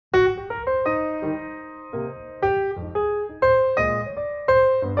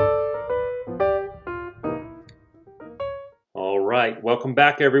right, welcome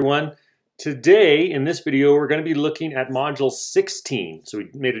back everyone. Today in this video we're going to be looking at Module 16. So we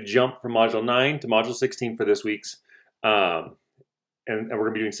made a jump from Module 9 to Module 16 for this week's, and we're going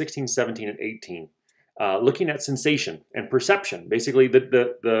to be doing 16, 17, and 18. Looking at sensation and perception. Basically,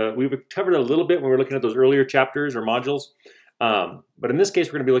 we've covered a little bit when we were looking at those earlier chapters or modules, but in this case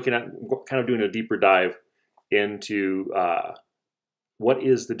we're going to be looking at kind of doing a deeper dive into what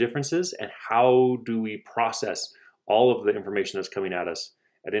is the differences and how do we process all of the information that's coming at us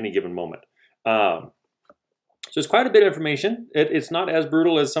at any given moment. So it's quite a bit of information. It's not as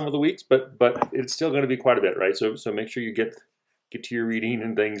brutal as some of the weeks, but it's still going to be quite a bit, right? So make sure you get to your reading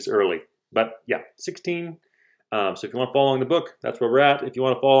and things early. But yeah, 16. So if you want to follow along the book, that's where we're at. If you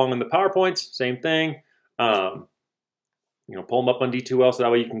want to follow along in the PowerPoints, same thing. Pull them up on D2L so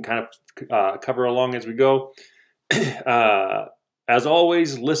that way you can kind of cover along as we go. As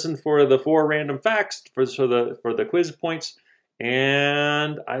always, listen for the 4 random facts for the quiz points,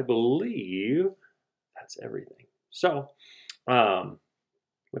 and I believe that's everything. So,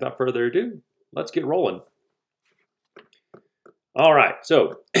 without further ado, let's get rolling. All right,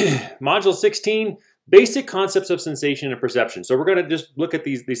 so Module 16, basic concepts of sensation and perception. So we're going to just look at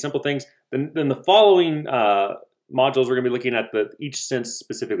these simple things. Then the following modules, we're going to be looking at each sense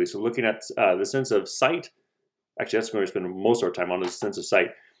specifically. So looking at the sense of sight. Actually, that's where we spend most of our time on, is the sense of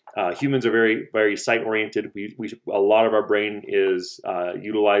sight. Humans are very, very sight-oriented. A lot of our brain is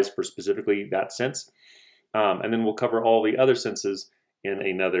utilized for specifically that sense. And then we'll cover all the other senses in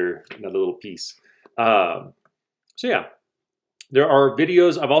another little piece. So yeah, there are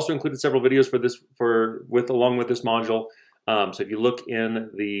videos. I've also included several videos along with this module. So if you look in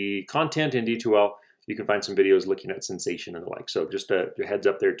the content in D2L, you can find some videos looking at sensation and the like. So just a heads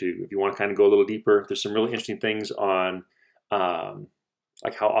up there too. If you want to kind of go a little deeper, there's some really interesting things on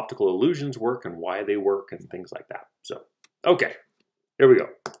like how optical illusions work and why they work and things like that. So, okay, here we go.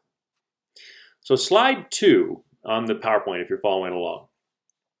 So slide 2 on the PowerPoint if you're following along.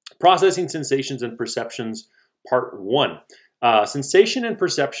 Processing sensations and perceptions, part 1. Sensation and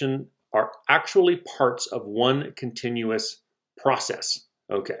perception are actually parts of one continuous process.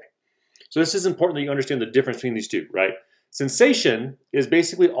 Okay. So this is important that you understand the difference between these two, right? Sensation is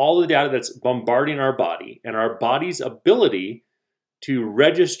basically all the data that's bombarding our body and our body's ability to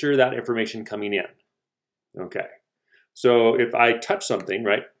register that information coming in. Okay. So if I touch something,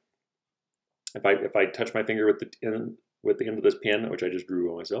 right? If I touch my finger with the end of this pen, which I just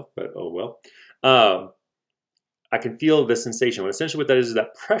drew on myself, but oh well, I can feel the sensation. Essentially what that is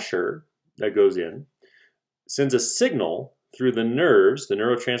that pressure that goes in sends a signal through the nerves, the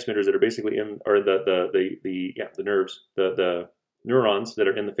neurotransmitters that are basically in, or the nerves, the neurons that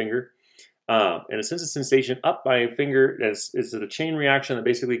are in the finger, and it sends a sensation up my finger. It's a chain reaction that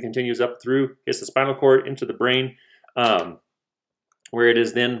basically continues up through, hits the spinal cord into the brain, where it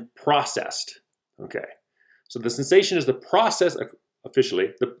is then processed. Okay, so the sensation is the process,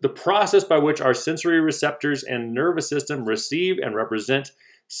 officially, the process by which our sensory receptors and nervous system receive and represent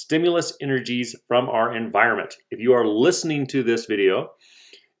stimulus energies from our environment. If you are listening to this video,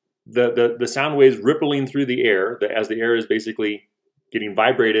 the sound waves rippling through the air, as the air is basically getting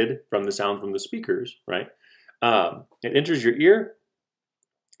vibrated from the sound from the speakers, right? It enters your ear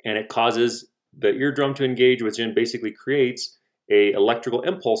and it causes the eardrum to engage, which then basically creates an electrical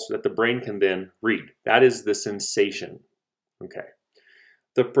impulse that the brain can then read. That is the sensation, okay?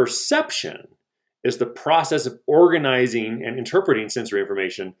 The perception is the process of organizing and interpreting sensory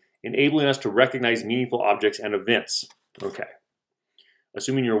information, enabling us to recognize meaningful objects and events. Okay.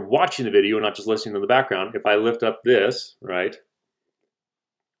 Assuming you're watching the video and not just listening in the background, if I lift up this, right,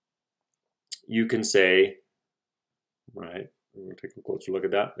 you can say, right, we'll take a closer look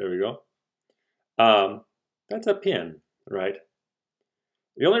at that. There we go. That's a pin, right?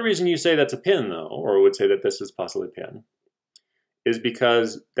 The only reason you say that's a pin, though, or would say that this is possibly a pin, is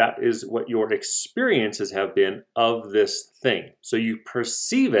because that is what your experiences have been of this thing. So you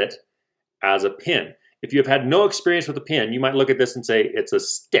perceive it as a pin. If you have had no experience with a pin, you might look at this and say it's a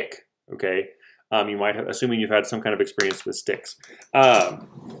stick, okay? You might have, assuming you've had some kind of experience with sticks. Other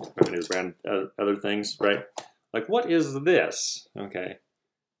things, right? Like, what is this? Okay.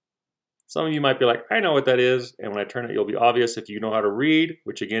 Some of you might be like, I know what that is, and when I turn it, it'll be obvious if you know how to read,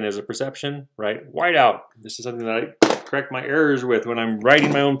 which again is a perception, right? Whiteout. This is something that I correct my errors with when I'm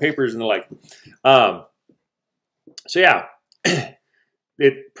writing my own papers and the like. So yeah,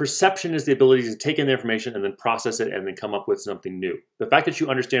 perception is the ability to take in the information and then process it and then come up with something new. The fact that you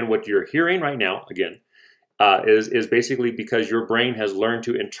understand what you're hearing right now, again, is basically because your brain has learned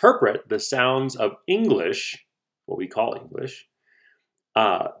to interpret the sounds of English, what we call English,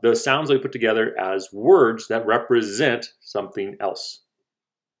 those sounds we put together as words that represent something else.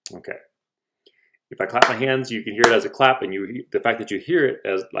 Okay. If I clap my hands, you can hear it as a clap, and the fact that you hear it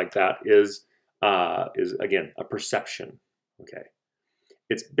as like that is again a perception. Okay.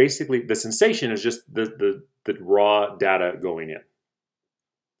 It's basically the sensation is just the raw data going in.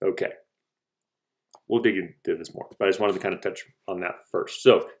 Okay. We'll dig into this more, but I just wanted to kind of touch on that first.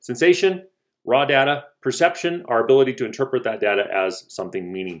 So sensation, raw data, perception, our ability to interpret that data as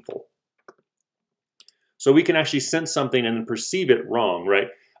something meaningful. So we can actually sense something and perceive it wrong, right?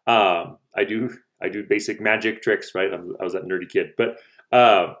 I do basic magic tricks, right? I was that nerdy kid, but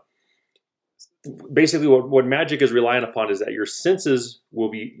basically what magic is relying upon is that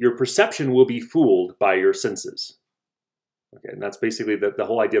your perception will be fooled by your senses. Okay, and that's basically the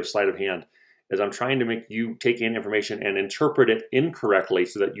whole idea of sleight of hand. Is I'm trying to make you take in information and interpret it incorrectly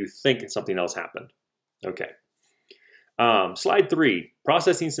so that you think something else happened. Okay. Slide 3,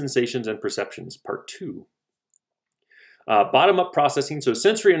 processing sensations and perceptions, part 2. Bottom-up processing, so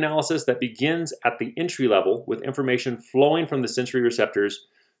sensory analysis that begins at the entry level with information flowing from the sensory receptors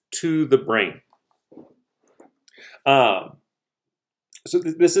to the brain. So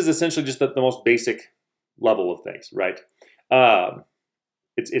this is essentially just the most basic level of things, right?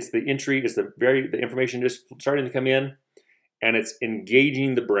 It's the entry, it's the information just starting to come in, and it's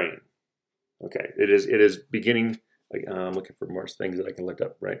engaging the brain. Okay, it is beginning. I'm looking for more things that I can look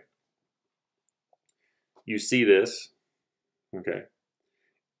up, right? You see this, okay,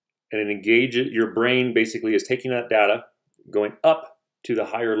 and it engages your brain. Basically, is taking that data, going up to the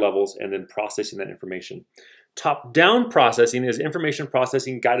higher levels, and then processing that information. Top-down processing is information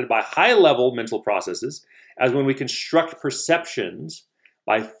processing guided by high-level mental processes, as when we construct perceptions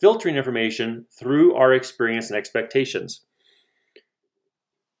by filtering information through our experience and expectations.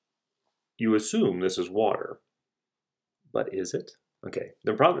 You assume this is water, but is it? Okay,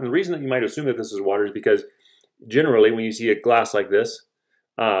 the reason that you might assume that this is water is because generally when you see a glass like this,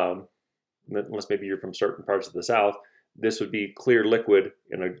 unless maybe you're from certain parts of the South, this would be clear liquid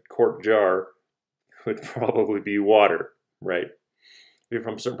in a quart jar, would probably be water, right? If you're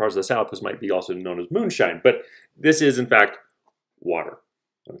from certain parts of the South, this might be also known as moonshine, but this is in fact water.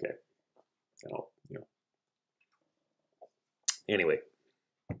 Okay. Anyway,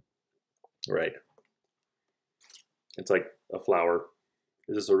 right. It's like a flower.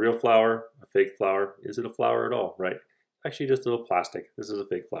 Is this a real flower? A fake flower? Is it a flower at all? Right. Actually, just a little plastic. This is a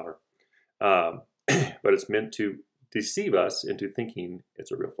fake flower. But it's meant to deceive us into thinking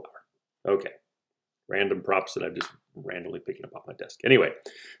it's a real flower. Okay. Random props that I'm just randomly picking up off my desk. Anyway,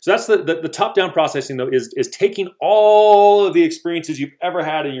 so that's the top-down processing, though, is taking all of the experiences you've ever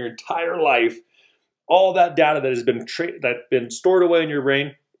had in your entire life, all that data that has been stored away in your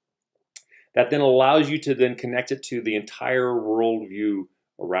brain, that then allows you to then connect it to the entire worldview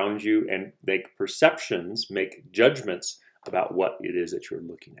around you and make perceptions, make judgments about what it is that you're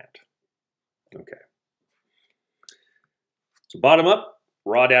looking at. Okay. So bottom up,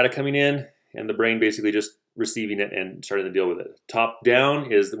 raw data coming in, and the brain basically just receiving it and starting to deal with it. Top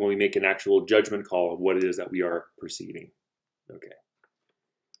down is when we make an actual judgment call of what it is that we are perceiving. Okay.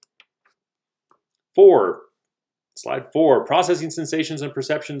 4, slide 4, processing sensations and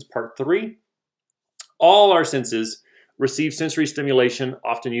perceptions, part 3. All our senses receive sensory stimulation,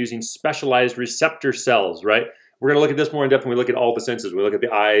 often using specialized receptor cells, right? We're going to look at this more in depth when we look at all the senses. We look at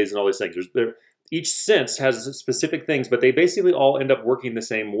the eyes and all these things. Each sense has specific things, but they basically all end up working the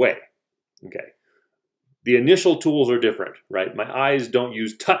same way. Okay. The initial tools are different, right? My eyes don't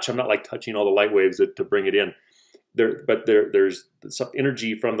use touch. I'm not like touching all the light waves to bring it in. There's some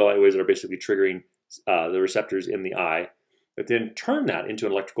energy from the light waves that are basically triggering the receptors in the eye, but then turn that into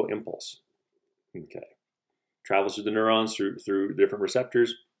an electrical impulse. Okay. Travels through the neurons, through different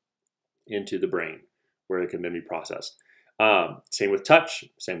receptors into the brain, where it can then be processed. Same with touch,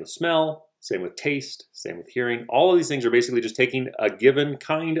 same with smell, same with taste, same with hearing. All of these things are basically just taking a given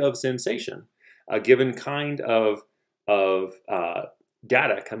kind of sensation, a given kind of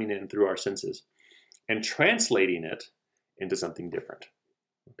data coming in through our senses, and translating it into something different.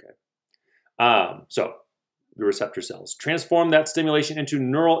 Okay. So the receptor cells transform that stimulation into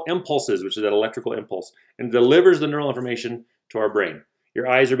neural impulses, which is that electrical impulse, and delivers the neural information to our brain. Your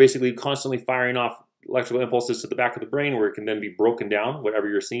eyes are basically constantly firing off electrical impulses to the back of the brain, where it can then be broken down. Whatever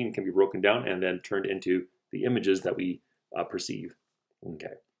you're seeing can be broken down and then turned into the images that we perceive.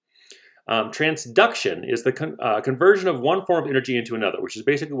 Okay. Transduction is the conversion of one form of energy into another, which is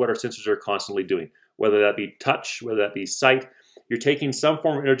basically what our sensors are constantly doing. Whether that be touch, whether that be sight, you're taking some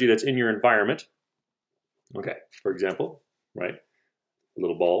form of energy that's in your environment. Okay, for example, right, a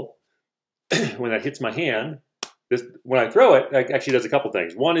little ball. When that hits my hand, this, when I throw it, it actually does a couple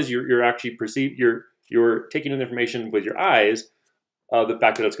things. One is you're actually you're taking in information with your eyes of the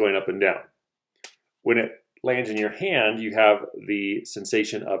fact that it's going up and down. When it lands in your hand, you have the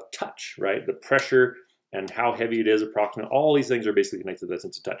sensation of touch, right? The pressure and how heavy it is, approximate. All these things are basically connected to that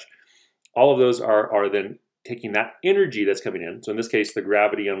sense of touch. All of those are then taking that energy that's coming in. So in this case, the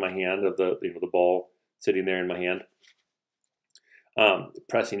gravity on my hand of the ball sitting there in my hand,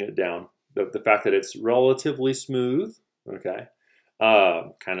 pressing it down. The fact that it's relatively smooth, okay,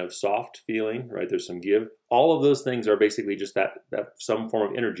 kind of soft feeling, right? There's some give. All of those things are basically just that some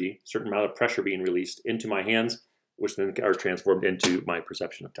form of energy, certain amount of pressure being released into my hands, which then are transformed into my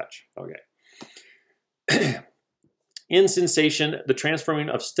perception of touch. Okay. In sensation, the transforming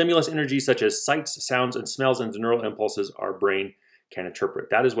of stimulus energy such as sights, sounds, and smells into neural impulses our brain can interpret.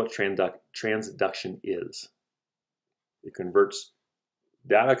 That is what transduction is. It converts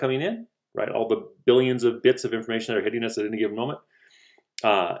data coming in, right? All the billions of bits of information that are hitting us at any given moment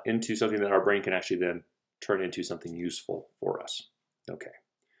into something that our brain can actually then turn into something useful for us. Okay.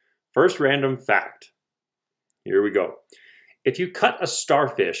 First random fact. Here we go. If you cut a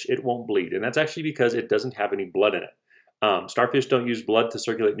starfish, it won't bleed. And that's actually because it doesn't have any blood in it. Starfish don't use blood to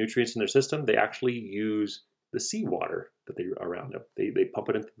circulate nutrients in their system. They actually use the seawater that they around them. They pump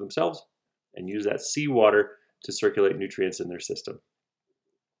it into themselves and use that seawater to circulate nutrients in their system.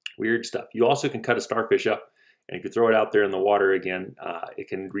 Weird stuff. You also can cut a starfish up, and if you throw it out there in the water again, it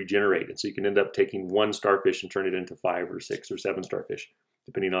can regenerate. And so you can end up taking one starfish and turn it into 5 or 6 or 7 starfish,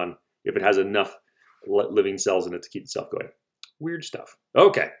 depending on if it has enough living cells in it to keep itself going. Weird stuff.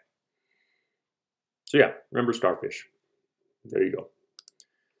 Okay. So yeah, remember starfish. There you go.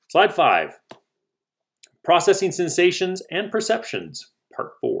 Slide 5. Processing sensations and perceptions,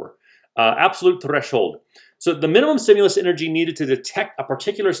 part 4. Absolute threshold. So the minimum stimulus energy needed to detect a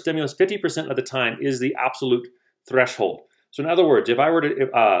particular stimulus 50% of the time is the absolute threshold. So in other words, if we were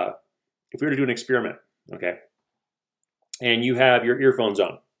to do an experiment, okay, and you have your earphones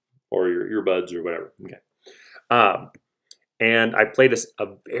on or your earbuds or whatever, okay, and I played a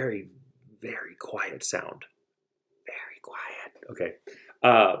very, very quiet sound, very quiet, okay,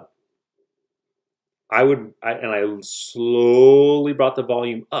 I slowly brought the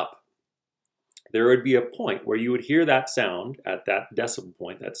volume up. There would be a point where you would hear that sound at that decibel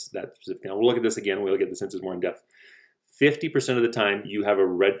point. That's specific. Now we'll look at this again. We'll look at the senses more in depth. 50% of the time, you have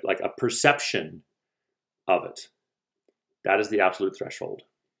a perception of it. That is the absolute threshold.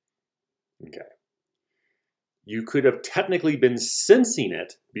 Okay. You could have technically been sensing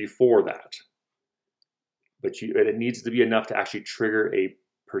it before that, but it needs to be enough to actually trigger a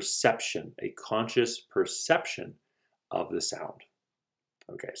perception, a conscious perception of the sound.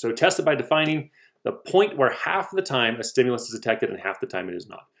 Okay, so test it by defining the point where half the time a stimulus is detected and half the time it is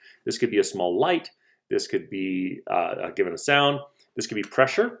not. This could be a small light. This could be given a sound. This could be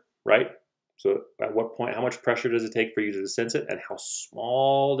pressure, right? So at what point, how much pressure does it take for you to sense it, and how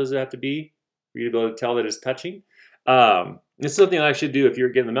small does it have to be for you to be able to tell that it's touching? This is something I should do if you're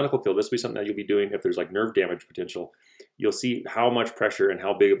getting in the medical field. This will be something that you'll be doing if there's like nerve damage potential. You'll see how much pressure and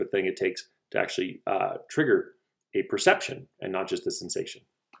how big of a thing it takes to actually trigger a perception and not just a sensation.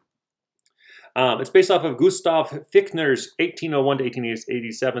 It's based off of Gustav Fichtner's 1801 to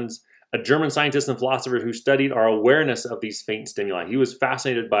 1887's, a German scientist and philosopher who studied our awareness of these faint stimuli. He was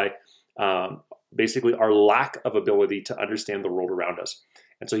fascinated by basically our lack of ability to understand the world around us.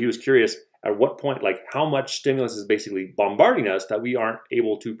 And so he was curious at what point, like how much stimulus is basically bombarding us that we aren't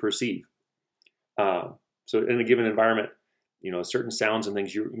able to perceive. So in a given environment, you know, certain sounds and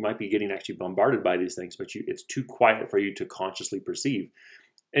things, you might be getting actually bombarded by these things, but it's too quiet for you to consciously perceive.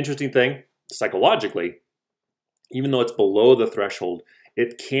 Interesting thing, psychologically, even though it's below the threshold,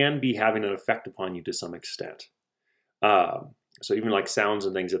 it can be having an effect upon you to some extent. So even like sounds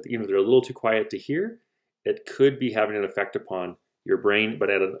and things, even if they're a little too quiet to hear, it could be having an effect upon your brain,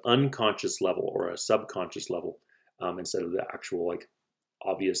 but at an unconscious level or a subconscious level instead of the actual like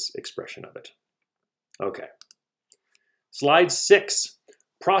obvious expression of it. Okay. Slide 6,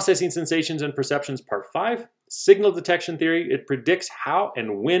 processing sensations and perceptions, part 5. Signal detection theory. It predicts how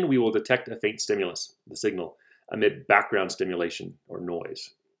and when we will detect a faint stimulus, the signal, amid background stimulation or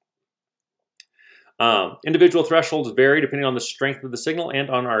noise. Individual thresholds vary depending on the strength of the signal and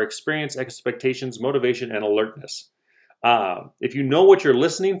on our experience, expectations, motivation, and alertness. If you know what you're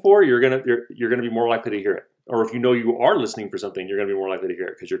listening for, you're gonna be more likely to hear it. Or if you know you are listening for something, you're gonna be more likely to hear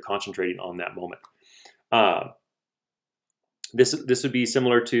it because you're concentrating on that moment. This would be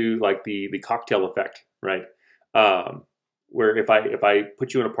similar to like the cocktail effect, right? Where if I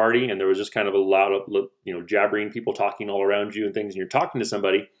put you in a party and there was just kind of a lot of, you know, jabbering people talking all around you and things, and you're talking to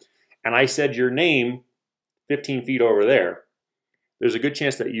somebody, and I said your name 15 feet over there, there's a good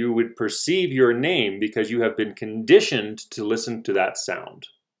chance that you would perceive your name because you have been conditioned to listen to that sound.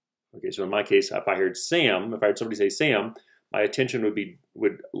 Okay, so in my case, if I heard Sam, if I heard somebody say Sam, my attention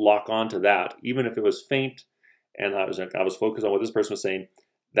would lock onto that, even if it was faint, and I was focused on what this person was saying.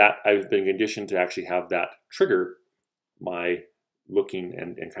 That I've been conditioned to actually have that trigger my looking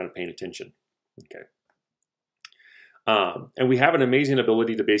and kind of paying attention. Okay, and we have an amazing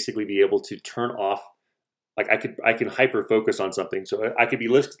ability to basically be able to turn off. Like I can hyper focus on something. So I could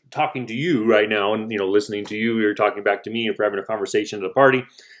be talking to you right now, and listening to you. You're talking back to me, if we're having a conversation at a party.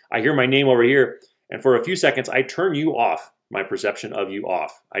 I hear my name over here, and for a few seconds, I turn you off. My perception of you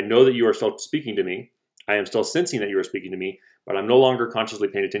off. I know that you are still speaking to me. I am still sensing that you are speaking to me, but I'm no longer consciously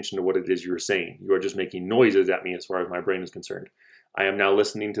paying attention to what it is you are saying. You are just making noises at me as far as my brain is concerned. I am now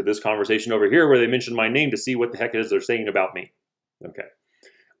listening to this conversation over here where they mention my name to see what the heck it is they're saying about me. Okay.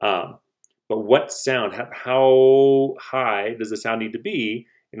 But what sound, how high does the sound need to be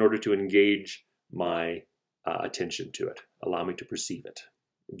in order to engage my attention to it, allow me to perceive it,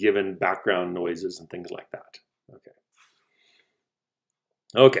 given background noises and things like that?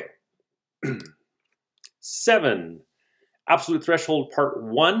 Okay. 7, absolute threshold part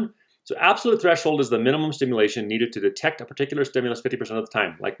 1. So absolute threshold is the minimum stimulation needed to detect a particular stimulus 50% of the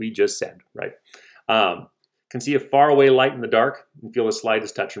time, like we just said, right? Can see a far away light in the dark and feel the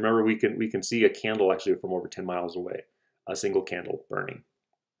slightest touch. Remember, we can see a candle actually from over 10 miles away, a single candle burning,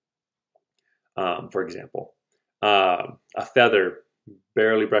 for example. A feather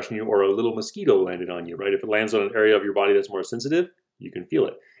barely brushing you, or a little mosquito landed on you, right? If it lands on an area of your body that's more sensitive, you can feel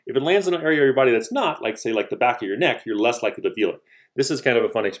it. If it lands on an area of your body that's not, like say like the back of your neck, you're less likely to feel it. This is kind of a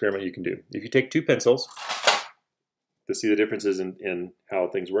fun experiment you can do. If you take 2 pencils to see the differences in how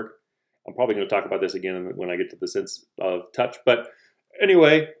things work. I'm probably going to talk about this again when I get to the sense of touch, but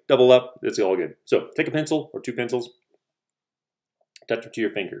anyway, double up, it's all good. So take a pencil or 2 pencils, touch it to your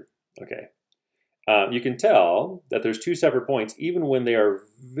finger. Okay. You can tell that there's 2 separate points even when they are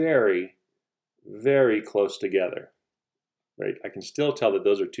very, very close together. Right? I can still tell that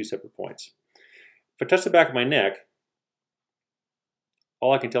those are 2 separate points. If I touch the back of my neck,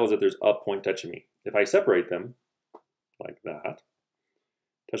 all I can tell is that there's a point touching me. If I separate them, like that,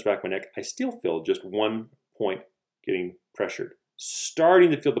 touch the back of my neck, I still feel just 1 point getting pressured, starting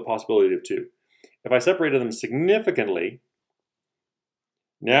to feel the possibility of 2. If I separated them significantly,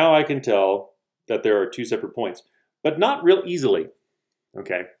 now I can tell that there are 2 separate points, but not real easily.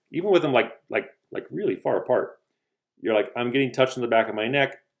 Okay, even with them like really far apart. You're like, I'm getting touched in the back of my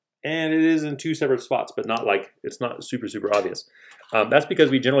neck, and it is in 2 separate spots, but not like, it's not super, super obvious. That's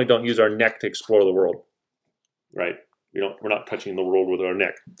because we generally don't use our neck to explore the world, right? We're not touching the world with our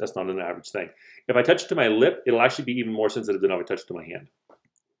neck. That's not an average thing. If I touch it to my lip, it'll actually be even more sensitive than if I touch it to my hand.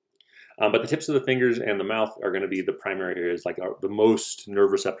 But the tips of the fingers and the mouth are going to be the primary areas, like the most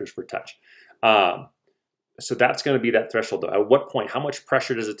nerve receptors for touch. So that's going to be that threshold. At what point, how much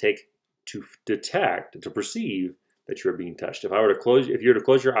pressure does it take to detect, to perceive that you're being touched? If you were to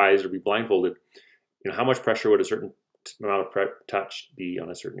close your eyes or be blindfolded, how much pressure would a certain amount of touch be on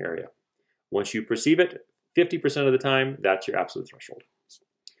a certain area? Once you perceive it, 50% of the time, that's your absolute threshold.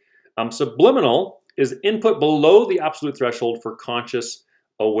 Subliminal is input below the absolute threshold for conscious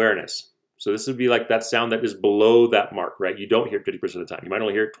awareness. So this would be like that sound that is below that mark, right? You don't hear it 50% of the time. You might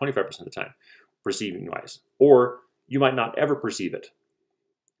only hear it 25% of the time, perceiving-wise. Or you might not ever perceive it.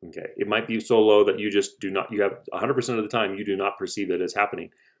 Okay, it might be so low that you just do not, you have 100% of the time you do not perceive that it's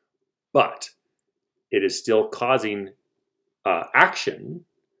happening. But it is still causing action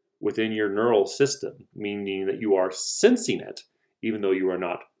within your neural system, meaning that you are sensing it, even though you are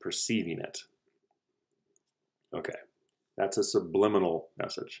not perceiving it. Okay, that's a subliminal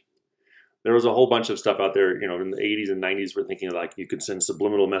message. There was a whole bunch of stuff out there, in the 80s and 90s, we're thinking like you could send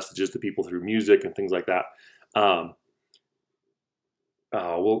subliminal messages to people through music and things like that.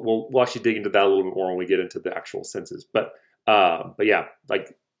 We'll actually dig into that a little bit more when we get into the actual senses. But yeah,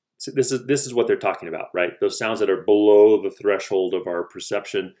 like this is what they're talking about, right? Those sounds that are below the threshold of our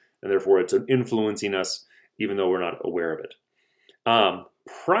perception, and therefore it's influencing us, even though we're not aware of it.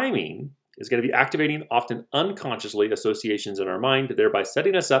 Priming is going to be activating often unconsciously associations in our mind, thereby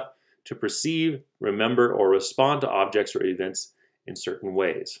setting us up to perceive, remember, or respond to objects or events in certain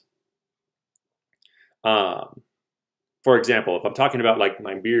ways. For example, if I'm talking about like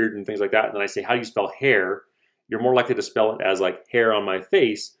my beard and things like that, and then I say, how do you spell hair? You're more likely to spell it as like hair on my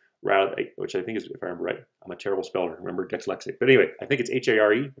face, rather, which I think is, if I remember right, I'm a terrible speller, remember, dyslexic. But anyway, I think it's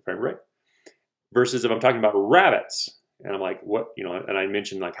H-A-R-E, if I remember right. Versus if I'm talking about rabbits, and I'm like, what, and I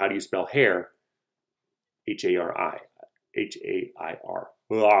mentioned like, how do you spell hair? H-A-R-I, H-A-I-R.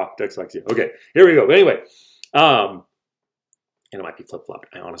 Dyslexia. Okay, here we go. But anyway, And it might be flip-flopped.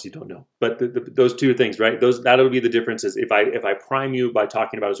 I honestly don't know. But those two things, right? That'll be the differences. If I prime you by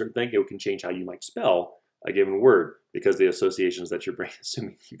talking about a certain thing, it can change how you might spell a given word because the associations that your brain,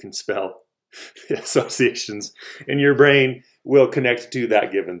 assuming you can spell, the associations in your brain will connect to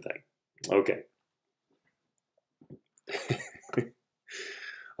that given thing. Okay.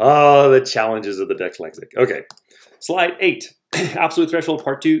 Oh, the challenges of the dyslexic. Okay. Slide 8, absolute threshold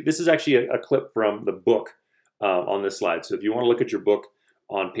part 2. This is actually a clip from the book on this slide. So if you want to look at your book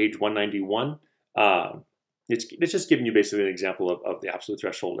on page 191, it's just giving you basically an example of the absolute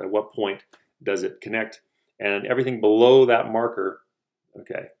threshold. At what point does it connect? And everything below that marker,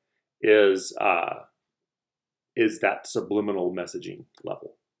 okay, is that subliminal messaging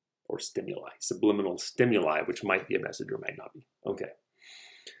level or stimuli, subliminal stimuli, which might be a message or might not be. Okay.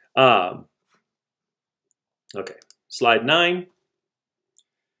 Okay. Slide 9.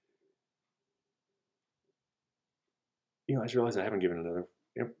 I just realized I haven't given another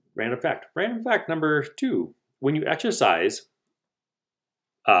random fact. Random fact number 2. When you exercise,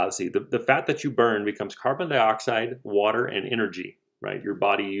 let's see, the fat that you burn becomes carbon dioxide, water, and energy, right? Your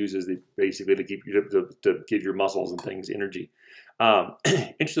body uses it basically to give your muscles and things energy.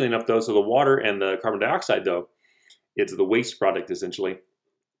 Interestingly enough, though, so the water and the carbon dioxide, though, it's the waste product essentially.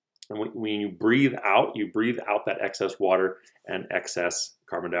 And when you breathe out that excess water and excess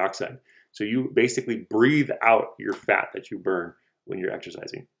carbon dioxide. So you basically breathe out your fat that you burn when you're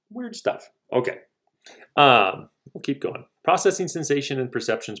exercising. Weird stuff. Okay. We'll keep going. Processing sensation and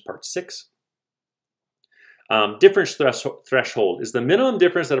perceptions, part 6. Difference threshold is the minimum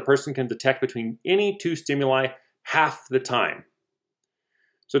difference that a person can detect between any two stimuli half the time.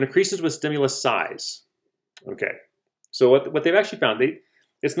 So it increases with stimulus size. Okay. So what they've actually found,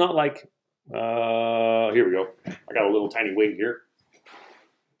 it's not like, here we go. I got a little tiny weight here.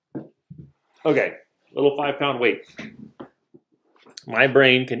 Okay, little 5-pound weight. My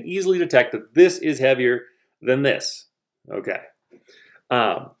brain can easily detect that this is heavier than this. Okay.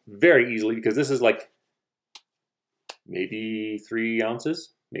 Very easily, because this is like maybe 3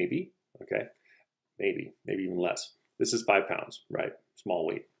 ounces, maybe. Okay. Maybe even less. This is 5 pounds, right? Small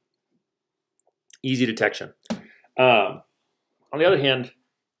weight. Easy detection. On the other hand,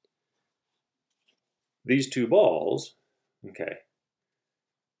 these two balls, okay,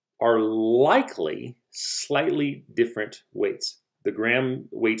 are likely slightly different weights. The gram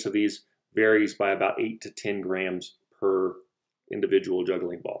weights of these varies by about 8 to 10 grams per individual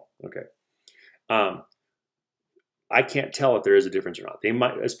juggling ball. Okay. I can't tell if there is a difference or not. They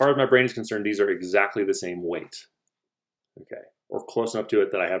might, as far as my brain is concerned, these are exactly the same weight. Okay. Or close enough to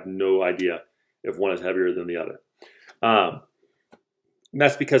it that I have no idea if one is heavier than the other. And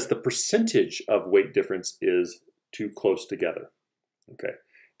that's because the percentage of weight difference is too close together. Okay.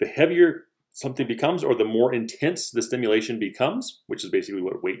 The heavier something becomes, or the more intense the stimulation becomes, which is basically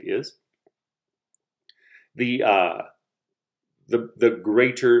what weight is, the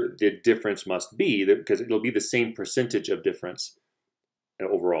greater the difference must be, because it'll be the same percentage of difference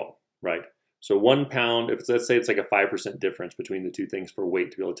overall, right? So 1 pound, if let's say it's like a 5% difference between the two things for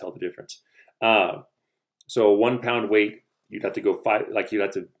weight to be able to tell the difference. So 1 pound weight, you'd have to go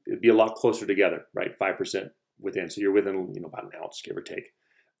it'd be a lot closer together, right? 5% within, so you're within about an ounce, give or take.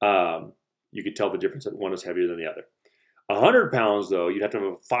 You could tell the difference that one is heavier than the other. 100 pounds, though, you'd have to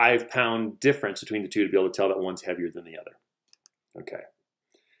have a 5-pound difference between the two to be able to tell that one's heavier than the other. Okay.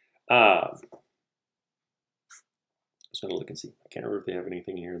 Just going to look and see. I can't remember if they have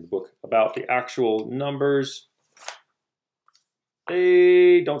anything here in the book about the actual numbers.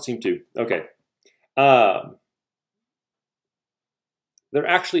 They don't seem to. Okay. There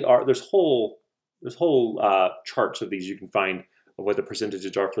actually are. There's whole charts of these you can find of what the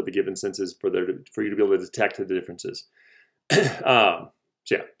percentages are for the given senses for you to be able to detect the differences. So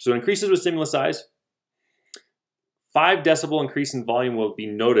it increases with stimulus size. 5 decibel increase in volume will be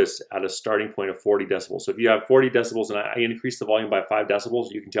noticed at a starting point of 40 decibels. So if you have 40 decibels and I increase the volume by 5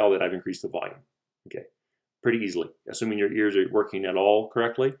 decibels, you can tell that I've increased the volume. Okay, pretty easily. Assuming your ears are working at all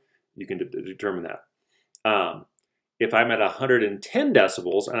correctly, you can determine that. If I'm at 110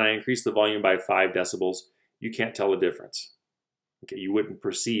 decibels and I increase the volume by 5 decibels, you can't tell the difference. Okay, you wouldn't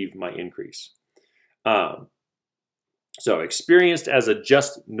perceive my increase. So experienced as a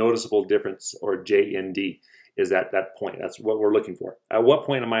just noticeable difference, or JND, is at that point. That's what we're looking for. At what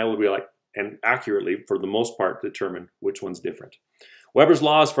point am I able to be and accurately, for the most part, determine which one's different? Weber's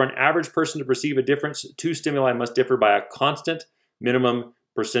law is for an average person to perceive a difference, 2 stimuli must differ by a constant minimum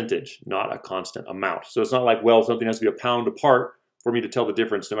percentage, not a constant amount. So it's not like, well, something has to be a pound apart for me to tell the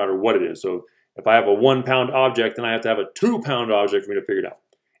difference no matter what it is. So if I have a 1 pound object, then I have to have a 2 pound object for me to figure it out.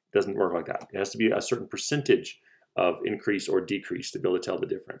 doesn't work like that. It has to be a certain percentage of increase or decrease to be able to tell the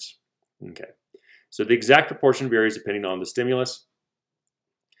difference. Okay, so the exact proportion varies depending on the stimulus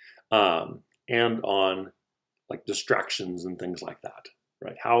and on like distractions and things like that,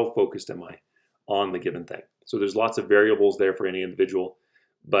 right? How focused am I on the given thing? So there's lots of variables there for any individual,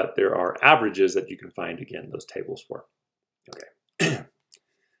 but there are averages that you can find, again, those tables for. Okay.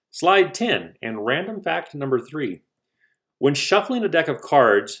 Slide 10 and random fact number 3. When shuffling a deck of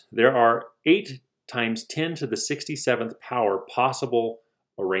cards, there are 8 times 10 to the 67th power possible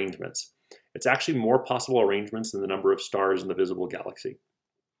arrangements. It's actually more possible arrangements than the number of stars in the visible galaxy.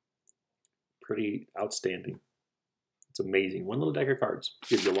 Pretty outstanding. It's amazing. One little deck of cards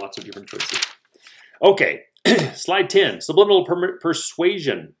gives you lots of different choices. Okay, slide 10, subliminal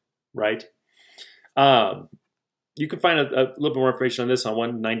persuasion, right? You can find a little bit more information on this on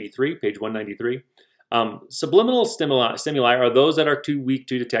 193, page 193. Subliminal stimuli are those that are too weak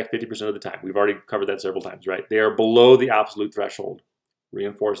to detect 50% of the time. We've already covered that several times, right? They are below the absolute threshold,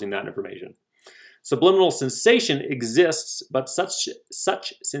 reinforcing that information. Subliminal sensation exists, but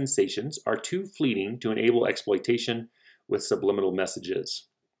such sensations are too fleeting to enable exploitation with subliminal messages.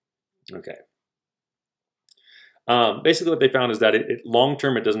 Okay. Basically what they found is that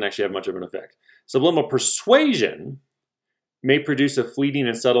long-term, it doesn't actually have much of an effect. Subliminal persuasion may produce a fleeting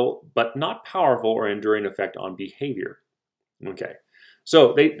and subtle, but not powerful or enduring effect on behavior. Okay.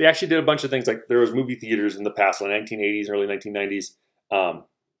 So they actually did a bunch of things, like there was movie theaters in the past, in the 1980s, early 1990s,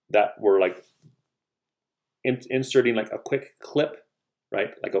 that were like inserting like a quick clip, right?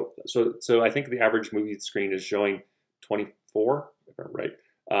 Like so I think the average movie screen is showing 24, if I'm right,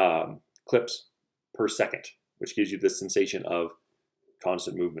 clips per second, which gives you this sensation of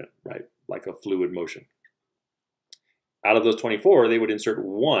constant movement, right? Like a fluid motion. Out of those 24, they would insert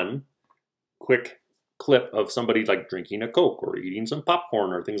one quick clip of somebody like drinking a Coke or eating some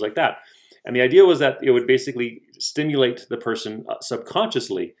popcorn or things like that. And the idea was that it would basically stimulate the person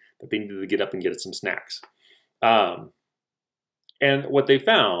subconsciously that they needed to get up and get some snacks. And what they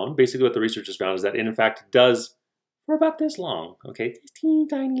found, basically what the researchers found, is that it in fact does for about this long, okay, this teeny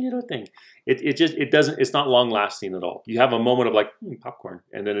tiny little thing. It's not long lasting at all. You have a moment of like, popcorn,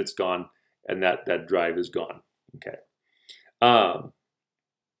 and then it's gone, and that drive is gone, okay.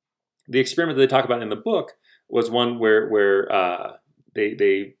 The experiment that they talk about in the book was one where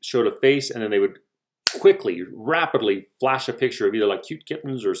they showed a face, and then they would quickly, rapidly flash a picture of either like cute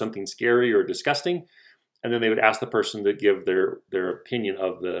kittens or something scary or disgusting, and then they would ask the person to give their opinion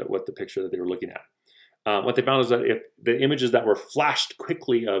of what the picture that they were looking at. What they found is that if the images that were flashed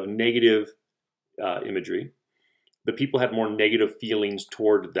quickly of negative imagery, the people had more negative feelings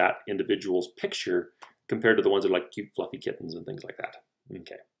toward that individual's picture compared to the ones that are like cute fluffy kittens and things like that.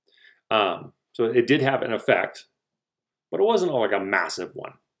 Okay, so it did have an effect, but it wasn't like a massive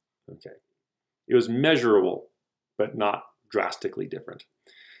one. Okay, it was measurable, but not drastically different.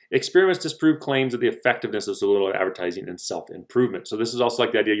 Experiments disprove claims of the effectiveness of subliminal advertising and self-improvement. So this is also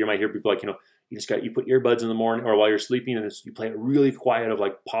like the idea, you might hear people like, you put earbuds in the morning or while you're sleeping, and you play it really quiet of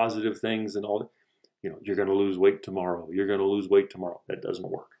like positive things and all, you're going to lose weight tomorrow. You're going to lose weight tomorrow. That doesn't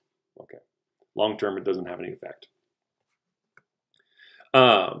work. Okay. Long term, it doesn't have any effect.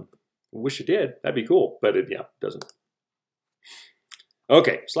 Wish it did. That'd be cool, but it doesn't.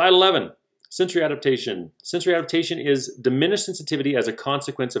 Okay, slide 11. Sensory adaptation. Sensory adaptation is diminished sensitivity as a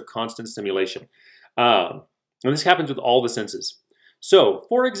consequence of constant stimulation. And this happens with all the senses. So,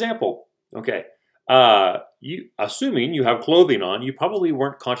 for example, okay, assuming you have clothing on, you probably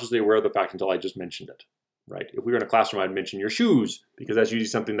weren't consciously aware of the fact until I just mentioned it, right? If we were in a classroom, I'd mention your shoes, because that's usually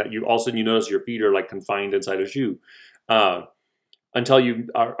something that all of a sudden you notice your feet are like confined inside a shoe. Until you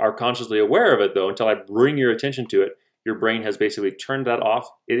are consciously aware of it, though, until I bring your attention to it, your brain has basically turned that off.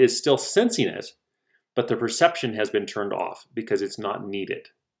 It is still sensing it, but the perception has been turned off because it's not needed.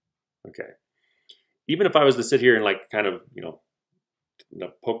 Okay. Even if I was to sit here and like kind of,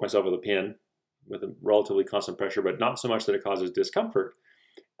 poke myself with a pin with a relatively constant pressure, but not so much that it causes discomfort,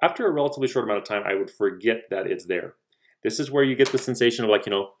 after a relatively short amount of time, I would forget that it's there. This is where you get the sensation of like,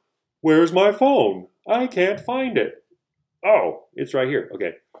 where's my phone? I can't find it. Oh, it's right here.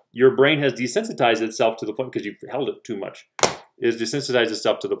 Okay. Your brain has desensitized itself to the point, because you've held it too much, it has desensitized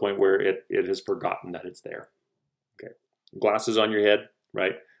itself to the point where it has forgotten that it's there. Okay. Glasses on your head,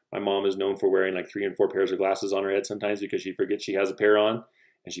 right? My mom is known for wearing like 3 and 4 pairs of glasses on her head sometimes because she forgets she has a pair on,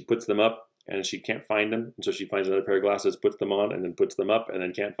 and she puts them up and she can't find them. And so she finds another pair of glasses, puts them on, and then puts them up and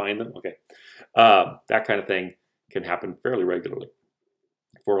then can't find them. Okay. That kind of thing can happen fairly regularly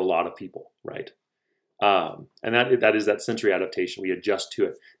for a lot of people, right? And that is that sensory adaptation. We adjust to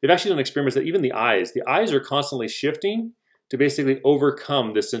it. They've actually done experiments that even the eyes are constantly shifting to basically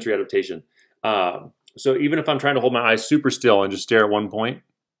overcome this sensory adaptation. So even if I'm trying to hold my eyes super still and just stare at one point,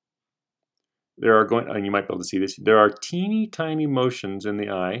 there are and you might be able to see this, there are teeny tiny motions in the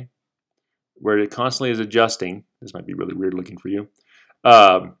eye where it constantly is adjusting. This might be really weird looking for you.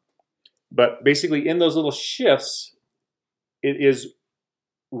 But basically in those little shifts, it is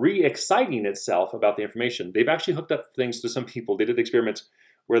re-exciting itself about the information. They've actually hooked up things to some people. They did experiments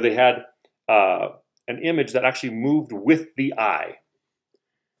where they had an image that actually moved with the eye.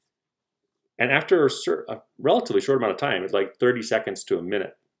 And after a relatively short amount of time, it's like 30 seconds to a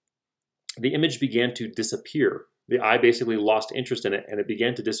minute, the image began to disappear. The eye basically lost interest in it, and it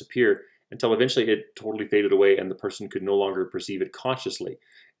began to disappear until eventually it totally faded away and the person could no longer perceive it consciously.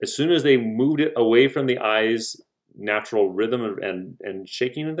 As soon as they moved it away from the eye's natural rhythm and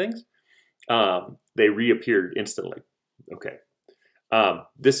shaking and things, they reappeared instantly. Okay.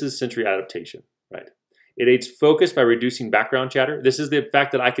 This is sensory adaptation, right? It aids focus by reducing background chatter. This is the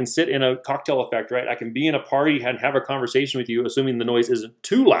fact that I can sit in a cocktail effect, right? I can be in a party and have a conversation with you, assuming the noise isn't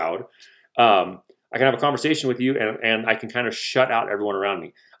too loud. I can have a conversation with you and I can kind of shut out everyone around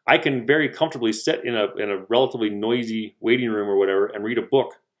me. I can very comfortably sit in a relatively noisy waiting room or whatever and read a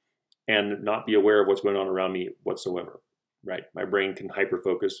book and not be aware of what's going on around me whatsoever, right? My brain can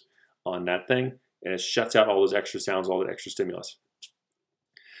hyper-focus on that thing and it shuts out all those extra sounds, all that extra stimulus.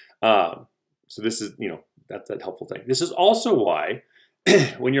 So this is, that's that helpful thing. This is also why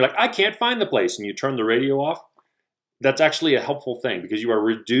when you're like, I can't find the place, and you turn the radio off, that's actually a helpful thing because you are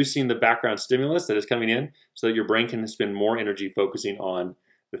reducing the background stimulus that is coming in so that your brain can spend more energy focusing on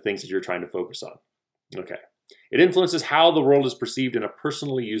the things that you're trying to focus on. Okay. It influences how the world is perceived in a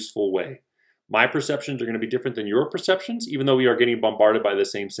personally useful way. My perceptions are going to be different than your perceptions, even though we are getting bombarded by the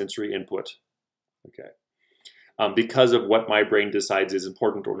same sensory input. Okay. Because of what my brain decides is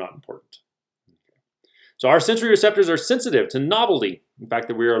important or not important. Okay. So our sensory receptors are sensitive to novelty. In fact,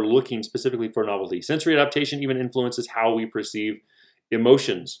 that we are looking specifically for novelty. Sensory adaptation even influences how we perceive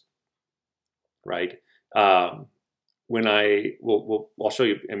emotions, right? I'll show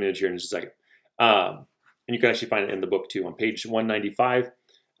you an image here in just a second. And you can actually find it in the book too. On page 195,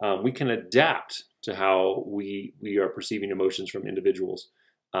 we can adapt to how we are perceiving emotions from individuals,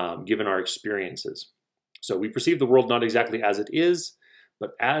 given our experiences. So we perceive the world not exactly as it is,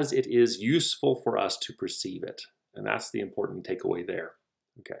 but as it is useful for us to perceive it. And that's the important takeaway there.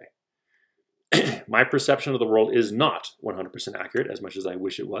 Okay. My perception of the world is not 100% accurate, as much as I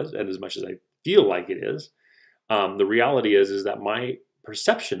wish it was, and as much as I feel like it is. The reality is that my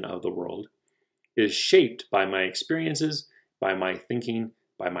perception of the world is shaped by my experiences, by my thinking,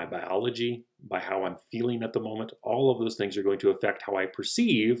 by my biology, by how I'm feeling at the moment. All of those things are going to affect how I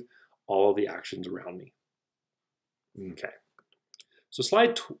perceive all of the actions around me. Okay. So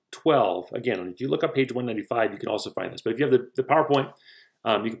slide 12, again, if you look up page 195, you can also find this. But if you have the PowerPoint,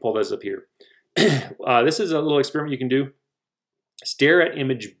 you can pull this up here. This is a little experiment you can do. Stare at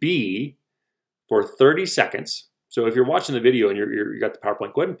image B for 30 seconds. So if you're watching the video and you got the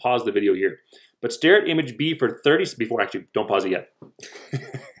PowerPoint, go ahead and pause the video here. But stare at image B for 30, actually, don't pause it yet.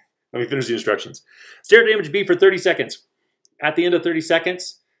 Let me finish the instructions. Stare at image B for 30 seconds. At the end of 30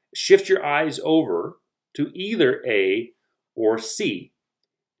 seconds, shift your eyes over to either A or C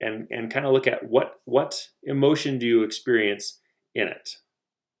and kind of look at what emotion do you experience in it.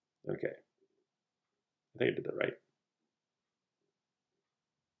 Okay. I think I did that right.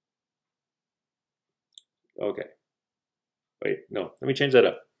 Okay. Wait, no, let me change that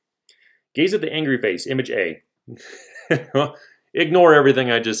up. Gaze at the angry face, image A. Ignore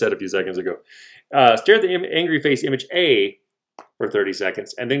everything I just said a few seconds ago. Stare at the angry face, image A, for 30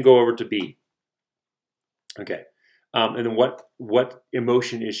 seconds, and then go over to B. Okay. And then what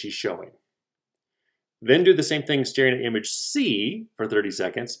emotion is she showing? Then do the same thing staring at image C for 30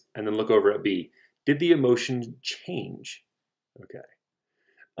 seconds, and then look over at B. Did the emotion change? Okay.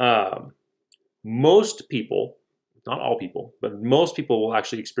 Most people, not all people, but most people will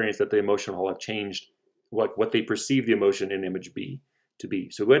actually experience that the emotion will have changed what they perceive the emotion in image B to be.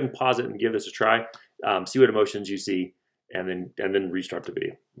 So go ahead and pause it and give this a try. See what emotions you see, and then restart the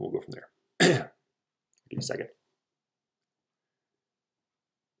video. We'll go from there. Give me a second.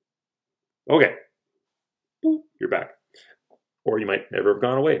 Okay. You're back. Or you might never have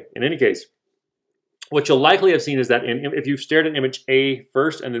gone away. In any case, what you'll likely have seen is that if you've stared at image A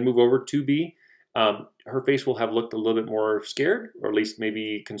first and then move over to B, her face will have looked a little bit more scared, or at least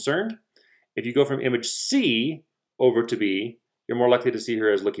maybe concerned. If you go from image C over to B, you're more likely to see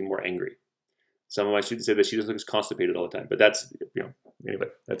her as looking more angry. Some of my students say that she just looks constipated all the time, but that's, anyway,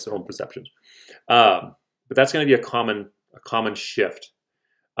 that's their own perceptions. But that's going to be a common shift.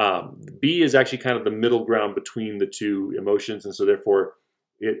 B is actually kind of the middle ground between the two emotions, and so therefore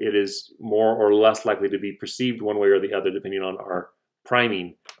it is more or less likely to be perceived one way or the other depending on our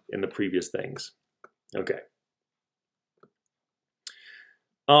priming in the previous things. Okay.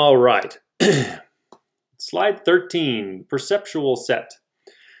 All right. Slide 13, perceptual set.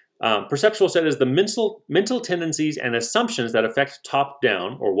 Perceptual set is the mental tendencies and assumptions that affect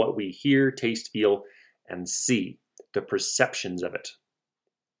top-down, or what we hear, taste, feel, and see, the perceptions of it.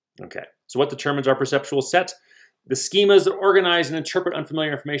 Okay, so what determines our perceptual set? The schemas that organize and interpret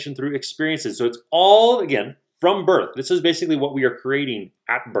unfamiliar information through experiences. So it's all, again, from birth. This is basically what we are creating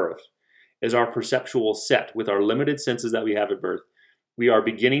at birth, is our perceptual set with our limited senses that we have at birth. We are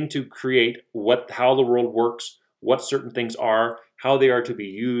beginning to create how the world works, what certain things are, how they are to be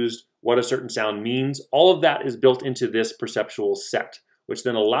used, what a certain sound means. All of that is built into this perceptual set, which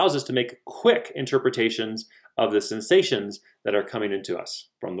then allows us to make quick interpretations of the sensations that are coming into us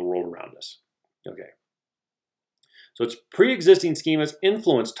from the world around us. Okay. So it's pre-existing schemas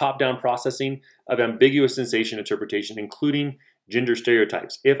influence top-down processing of ambiguous sensation interpretation, including gender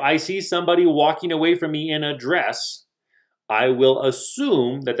stereotypes. If I see somebody walking away from me in a dress, I will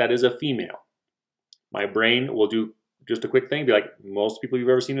assume that that is a female. My brain will do just a quick thing, be like, most people you've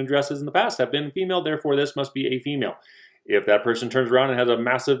ever seen in dresses in the past have been female, therefore this must be a female. If that person turns around and has a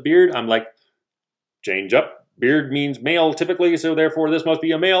massive beard, I'm like, change up. Beard means male typically, so therefore this must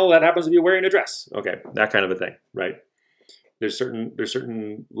be a male that happens to be wearing a dress. Okay, that kind of a thing, right? There's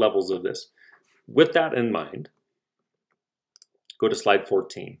certain levels of this. With that in mind, go to slide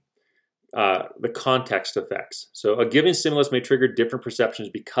 14. The context effects. So a given stimulus may trigger different perceptions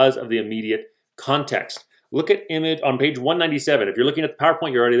because of the immediate context. Look at image on page 197. If you're looking at the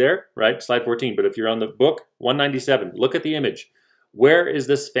PowerPoint, you're already there, right? Slide 14. But if you're on the book, 197, look at the image. Where is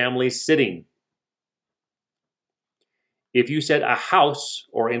this family sitting? If you said a house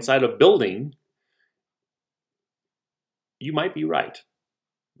or inside a building, you might be right.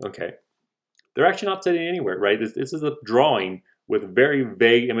 Okay. They're actually not sitting anywhere, right? This is a drawing with very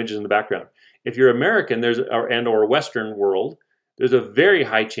vague images in the background. If you're American or Western world, there's a very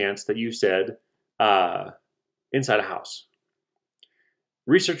high chance that you said inside a house.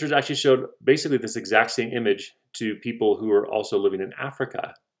 Researchers actually showed basically this exact same image to people who are also living in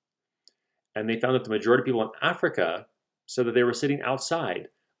Africa. And they found that the majority of people in Africa said that they were sitting outside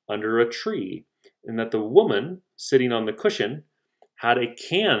under a tree, and that the woman sitting on the cushion had a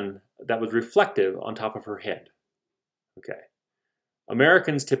can that was reflective on top of her head. Okay.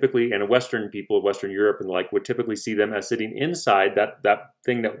 Americans typically, and Western people of Western Europe and the like, would typically see them as sitting inside that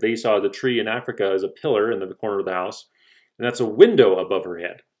thing that they saw as a tree in Africa as a pillar in the corner of the house, and that's a window above her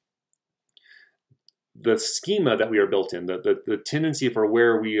head. The schema that we are built in, the tendency for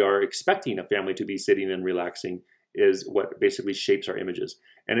where we are expecting a family to be sitting and relaxing is what basically shapes our images.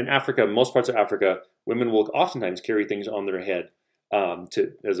 And in Africa, most parts of Africa, women will oftentimes carry things on their head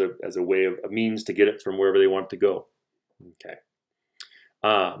as a way of a means to get it from wherever they want it to go. Okay.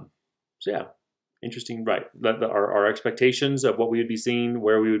 So yeah, interesting, right? Our expectations of what we would be seeing,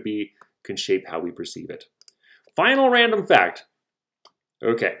 where we would be, can shape how we perceive it. Final random fact.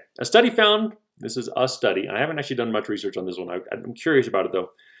 Okay, a study found, this is a study, I haven't actually done much research on this one, I'm curious about it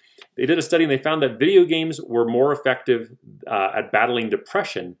though. They did a study and they found that video games were more effective at battling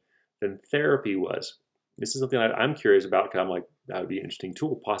depression than therapy was. This is something that I'm curious about because I'm like, that would be an interesting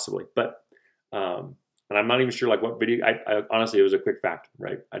tool possibly. But, and I'm not even sure like what video, I honestly, it was a quick fact,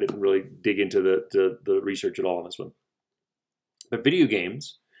 right? I didn't really dig into the research at all on this one. But video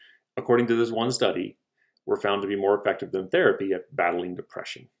games, according to this one study, were found to be more effective than therapy at battling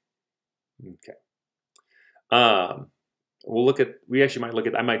depression. Okay. We actually might look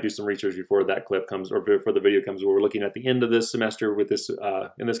at, I might do some research before that clip comes, or before the video comes, where we're looking at the end of this semester with this,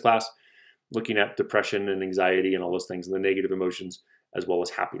 in this class, looking at depression and anxiety and all those things and the negative emotions, as well as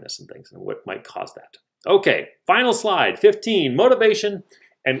happiness and things and what might cause that. Okay, final slide, 15, motivation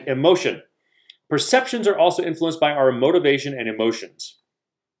and emotion. Perceptions are also influenced by our motivation and emotions.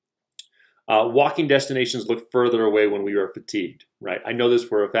 Walking destinations look further away when we are fatigued, right? I know this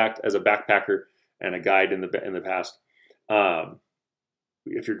for a fact as a backpacker and a guide in the past.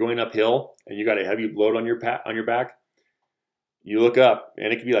 If you're going uphill and you got a heavy load on your back, you look up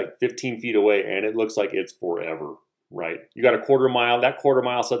and it could be like 15 feet away and it looks like it's forever, right? You got a quarter mile, that quarter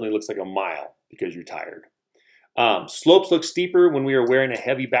mile suddenly looks like a mile because you're tired. Slopes look steeper when we are wearing a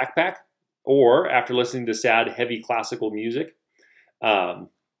heavy backpack or after listening to sad, heavy classical music.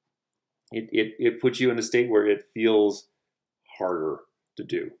 It puts you in a state where it feels harder to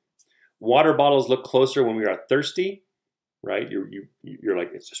do. Water bottles look closer when we are thirsty, right? You're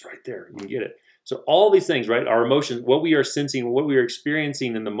like, it's just right there. You can get it. So all these things, right? Our emotions, what we are sensing, what we are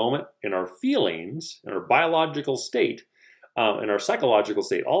experiencing in the moment, in our feelings, in our biological state, in our psychological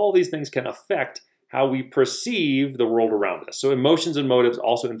state, all these things can affect how we perceive the world around us. So emotions and motives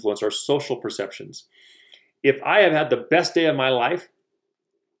also influence our social perceptions. If I have had the best day of my life,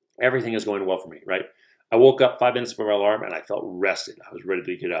 everything is going well for me, right? I woke up 5 minutes before my alarm and I felt rested. I was ready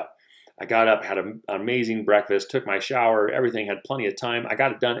to get up. I got up, had an amazing breakfast, took my shower, everything, had plenty of time. I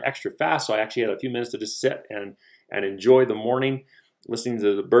got it done extra fast, so I actually had a few minutes to just sit and enjoy the morning, listening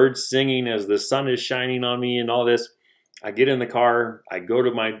to the birds singing as the sun is shining on me and all this. I get in the car, I go to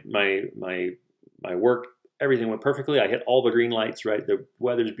my work, everything went perfectly. I hit all the green lights, right? The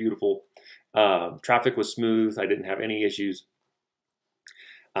weather's beautiful. Traffic was smooth. I didn't have any issues.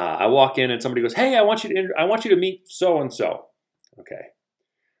 I walk in and somebody goes, "Hey, I want you to meet so-and-so." Okay.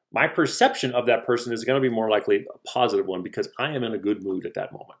 My perception of that person is going to be more likely a positive one because I am in a good mood at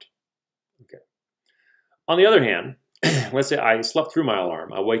that moment. Okay. On the other hand, let's say I slept through my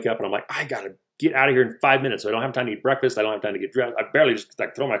alarm. I wake up and I'm like, I got to get out of here in 5 minutes. So I don't have time to eat breakfast. I don't have time to get dressed. I barely just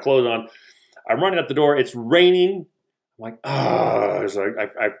like throw my clothes on. I'm running out the door. It's raining. I'm like, oh. So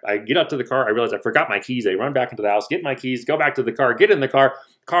I get out to the car. I realize I forgot my keys. I run back into the house, get my keys, go back to the car, get in the car.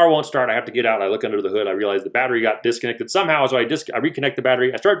 Car won't start. I have to get out. I look under the hood. I realize the battery got disconnected somehow. So I reconnect the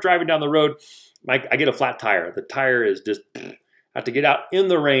battery. I start driving down the road. I get a flat tire. The tire is just, I have to get out in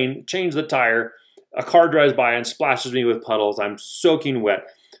the rain, change the tire. A car drives by and splashes me with puddles. I'm soaking wet.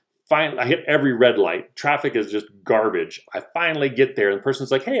 Finally, I hit every red light. Traffic is just garbage. I finally get there and the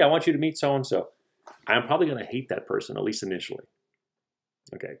person's like, "Hey, I want you to meet so-and-so." I'm probably going to hate that person, at least initially.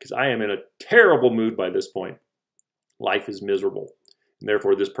 Okay, because I am in a terrible mood by this point. Life is miserable. And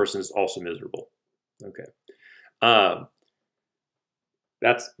therefore, this person is also miserable. Okay.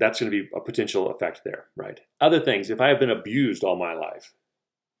 That's going to be a potential effect there, right? Other things, if I have been abused all my life,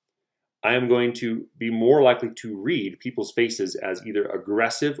 I am going to be more likely to read people's faces as either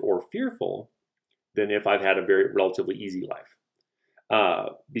aggressive or fearful than if I've had a very relatively easy life.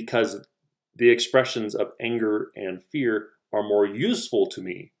 Because the expressions of anger and fear are more useful to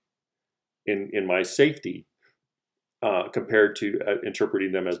me in my safety compared to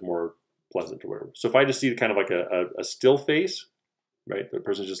interpreting them as more pleasant or whatever. So if I just see kind of like a still face, right? The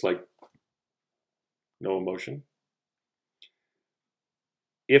person's just like no emotion.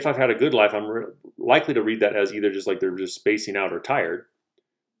 If I've had a good life, I'm likely to read that as either just like they're just spacing out or tired.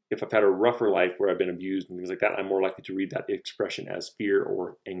 If I've had a rougher life where I've been abused and things like that, I'm more likely to read that expression as fear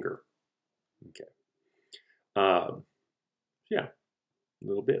or anger. Okay. Yeah,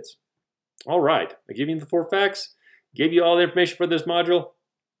 little bits. All right. I give you the 4 facts. Gave you all the information for this module.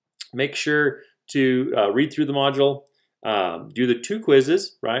 Make sure to read through the module. Do the 2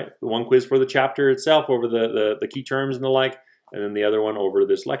 quizzes, right? The 1 quiz for the chapter itself over the key terms and the like, and then the other one over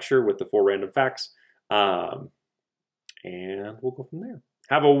this lecture with the 4 random facts. And we'll go from there.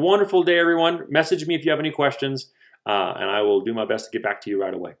 Have a wonderful day, everyone. Message me if you have any questions, and I will do my best to get back to you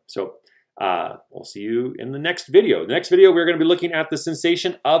right away. So we'll see you in the next video. The next video, we're going to be looking at the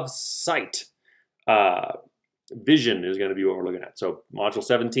sensation of sight. Vision is going to be what we're looking at. So module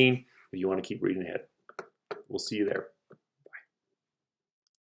 17, if you want to keep reading ahead. We'll see you there.